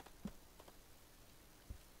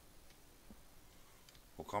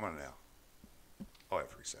 Well, come on now. Oh, I have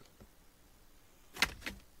to reset.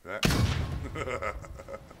 That.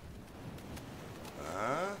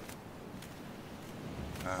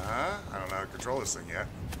 I don't know how to control this thing yet.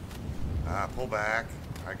 Pull back.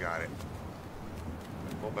 I got it.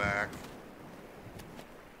 Pull back.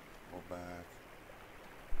 Pull back.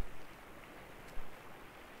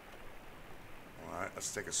 Alright,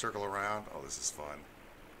 let's take a circle around. Oh, this is fun.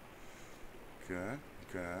 Okay,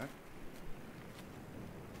 okay.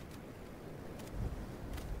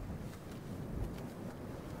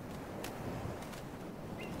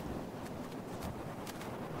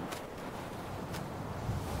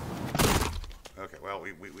 Okay, well,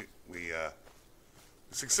 we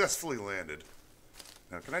successfully landed.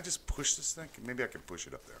 Now, can I just push this thing? Maybe I can push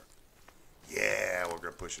it up there. Yeah, we're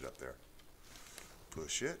going to push it up there.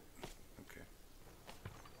 Push it. Okay.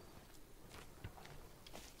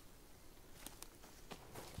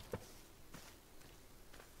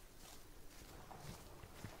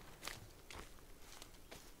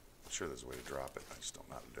 I'm sure there's a way to drop it. I just don't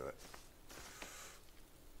know how to do it.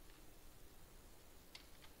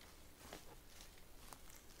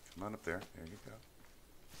 Come on up there. There you go.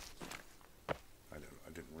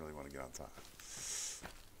 I didn't really want to get on top.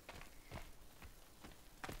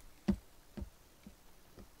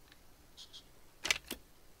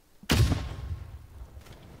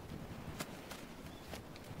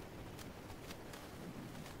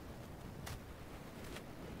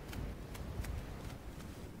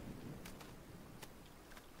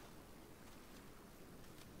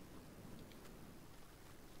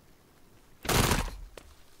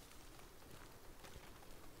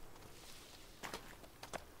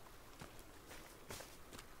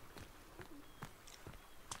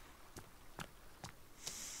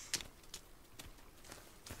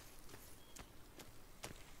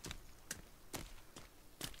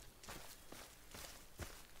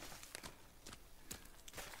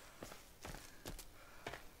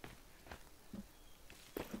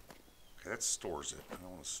 That stores it. I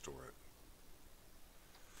don't want to store it.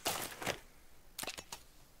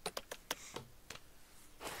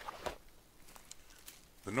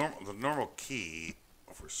 The normal key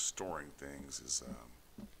for storing things is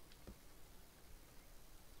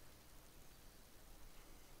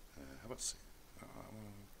how about see?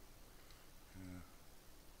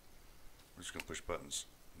 We're just gonna push buttons.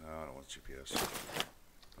 No, I don't want GPS.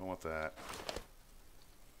 I don't want that.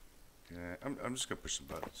 Yeah, I'm just gonna push some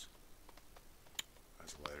buttons.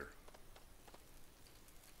 That's later.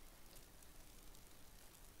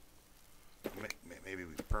 Maybe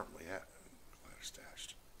we permanently have glider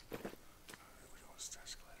stashed. We don't want to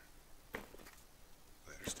stash glider.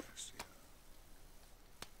 Glider stashed, yeah.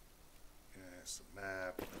 Yeah, it's the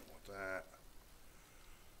map. I don't want that.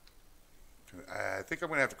 I think I'm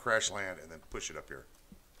going to have to crash land and then push it up here.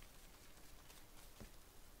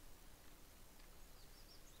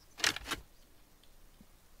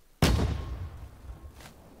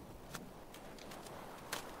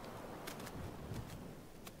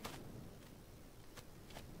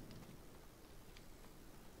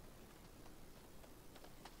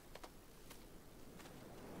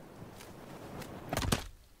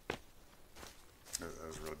 That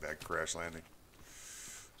was a really bad crash landing.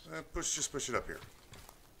 Just push it up here.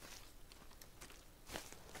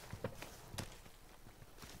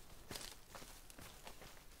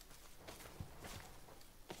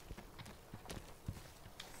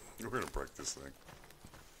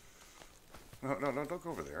 No, no, no, don't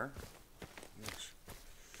go over there. Yes.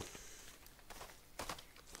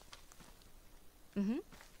 Mm-hmm.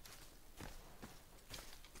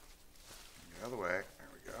 The other way. There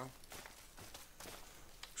we go. I'm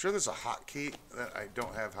sure there's a hotkey that I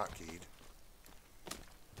don't have hotkeyed.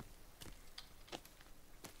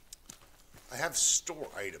 I have store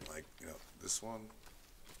item, like, you know, this one.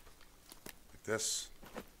 Like this.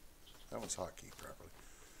 That one's hotkeyed properly.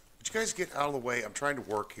 Would you guys get out of the way? I'm trying to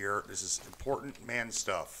work here. This is important man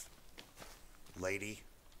stuff. Lady.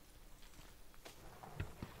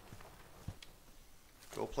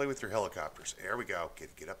 Go play with your helicopters. There we go. Get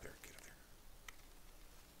up there. Get up there.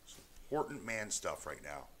 It's important man stuff right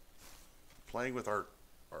now. Playing with our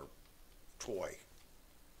toy.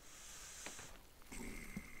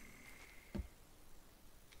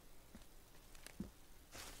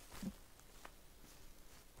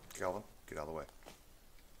 Calvin, get out of the way.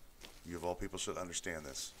 You of all people should understand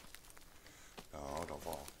this. No, don't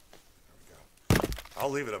fall. There we go.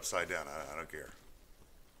 I'll leave it upside down. I don't care.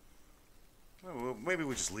 Well, maybe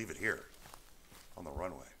we just leave it here on the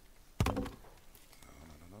runway. No, no,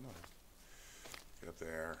 no, no, no. Get up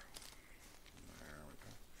there. There we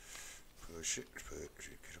go. Push it.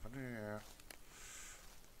 Get up in there.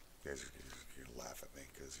 You guys are going to laugh at me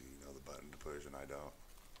because you know the button to push and I don't.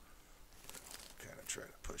 Kind of try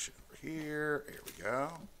to push it over here. Here we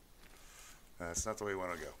go. That's not the way we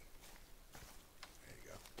want to go. There you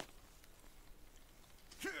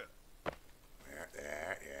go. There,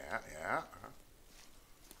 yeah. Right, yeah.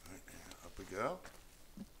 Up we go.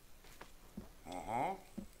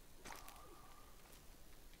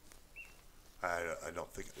 I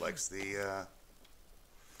don't think it likes the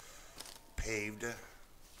paved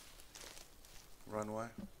runway.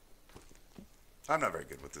 I'm not very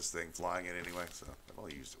good with this thing flying it anyway, so I've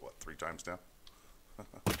only used it, what, 3 times now?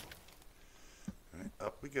 Alright,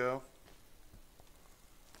 up we go.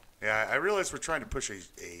 Yeah, I realize we're trying to push a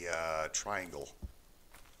triangle.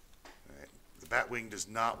 Right. The Batwing does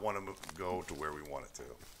not want to go to where we want it to.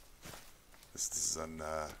 This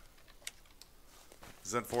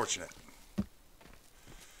is unfortunate.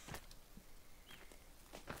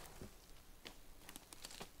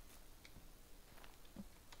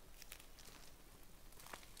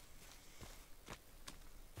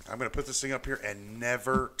 I'm going to put this thing up here and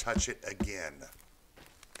never touch it again.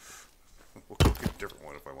 We'll go get a different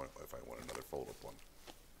one if I want another fold-up one.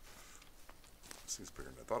 This thing's bigger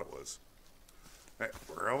than I thought it was. All right,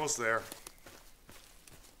 we're almost there.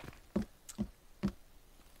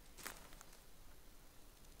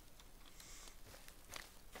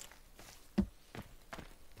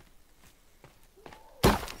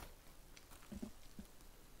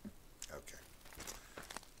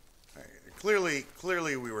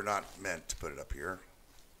 Clearly we were not meant to put it up here.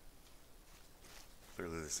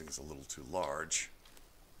 Clearly this thing's a little too large.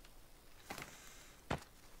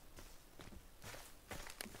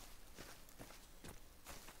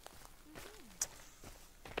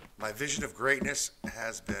 My vision of greatness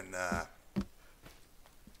has been,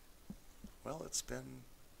 well, it's been...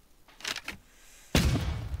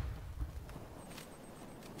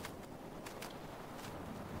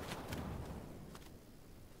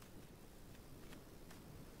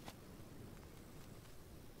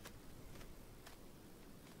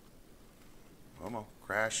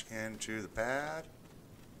 Crash into the pad.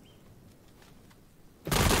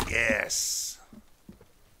 Yes.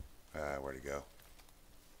 Where'd it go?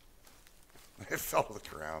 It fell to the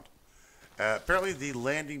ground. Apparently the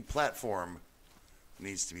landing platform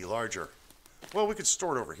needs to be larger. Well, we could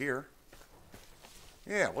store it over here.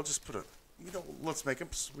 Yeah, we'll just put a, you know, let's make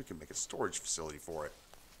it, we can make a storage facility for it.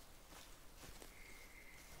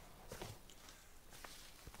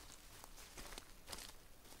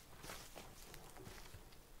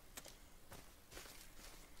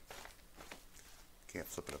 Can't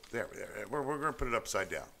flip it up there. We're going to put it upside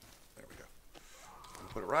down. There we go. We'll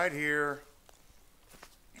put it right here.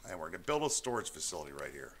 And we're going to build a storage facility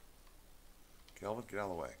right here. Kelvin, get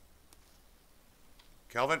out of the way.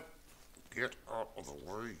 Kelvin, get out of the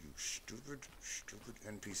way, you stupid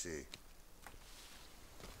NPC.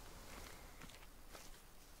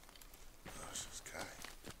 Oh, this guy.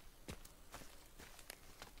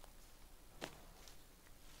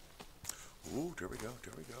 Ooh, there we go.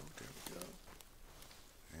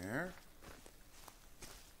 There.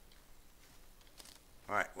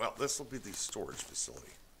 Alright, well, this will be the storage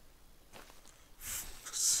facility.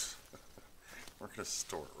 We're going to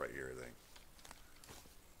store it right here, I think.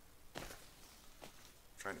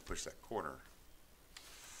 Trying to push that corner.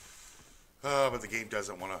 But the game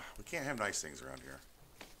doesn't want to... We can't have nice things around here.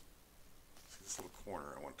 See this little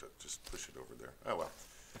corner? I want to just push it over there. Oh, well.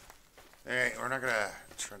 Alright, we're not gonna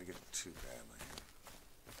try to get it too badly.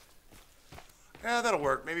 Yeah, that'll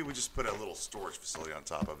work. Maybe we just put a little storage facility on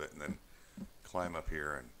top of it and then climb up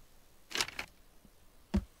here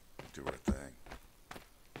and do our thing.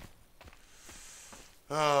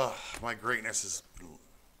 Oh, my greatness is...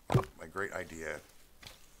 My great idea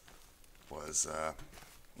was,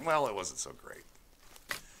 well, it wasn't so great.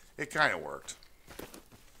 It kind of worked.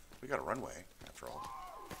 We got a runway, after all.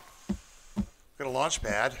 Got a launch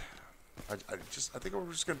pad. I think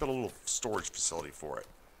we're just gonna build a little storage facility for it.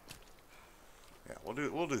 Yeah,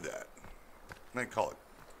 we'll do that. And then call it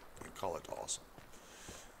awesome.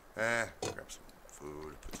 Grab some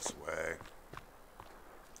food, put this away.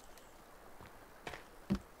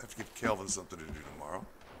 Have to give Kelvin something to do tomorrow.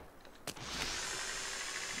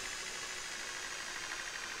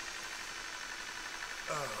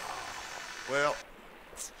 Well,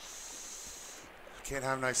 can't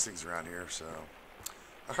have nice things around here, so.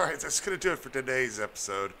 Alright, that's going to do it for today's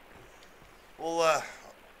episode. We'll,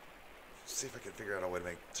 see if I can figure out a way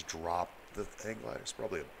to drop the hang glider. It's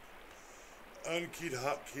probably an unkeyed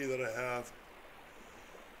hotkey that I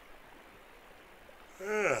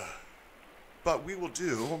have. But we will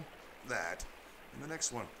do that in the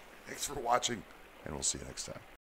next one. Thanks for watching, and we'll see you next time.